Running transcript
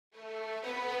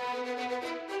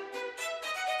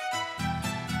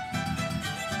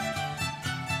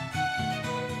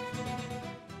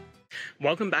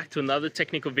Welcome back to another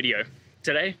technical video.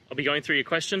 Today, I'll be going through your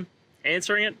question,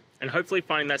 answering it, and hopefully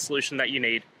finding that solution that you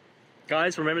need.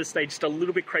 Guys, remember to stay just a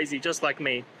little bit crazy, just like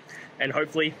me, and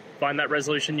hopefully find that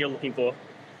resolution you're looking for.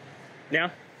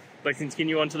 Now, let's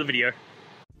continue on to the video.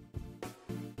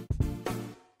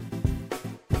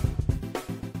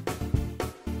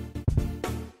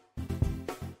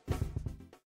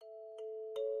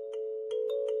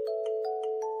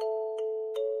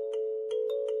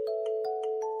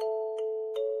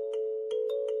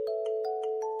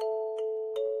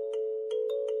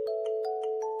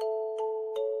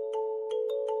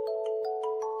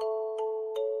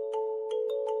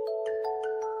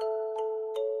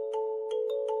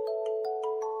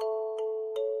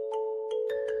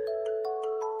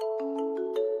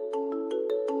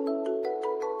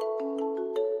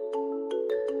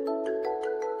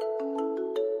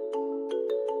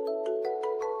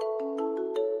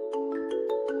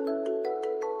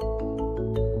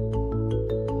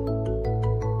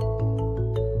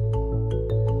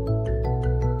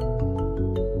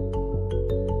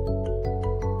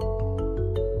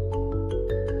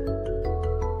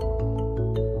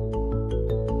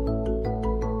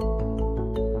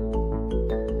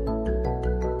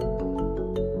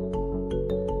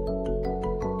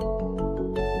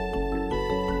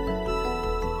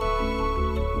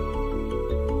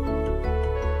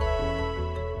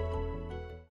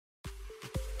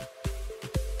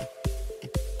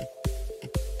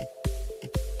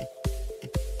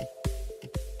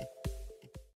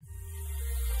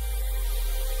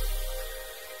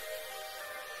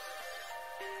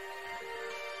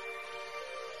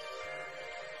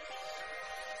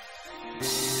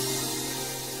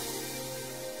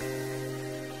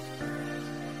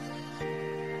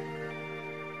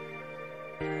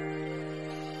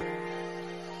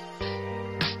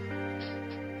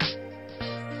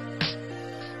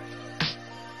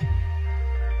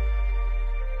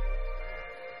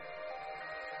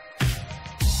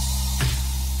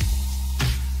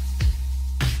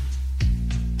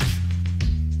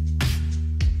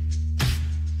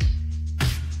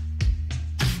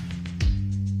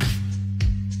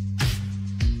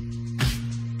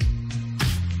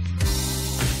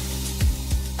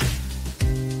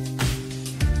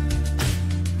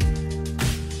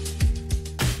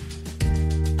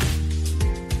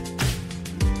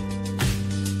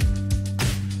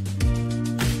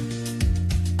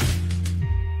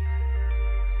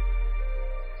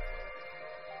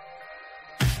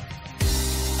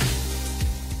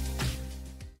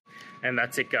 And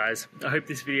that's it, guys. I hope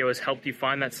this video has helped you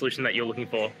find that solution that you're looking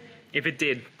for. If it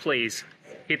did, please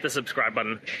hit the subscribe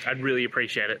button. I'd really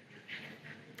appreciate it.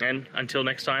 And until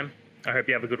next time, I hope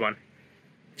you have a good one.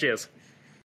 Cheers.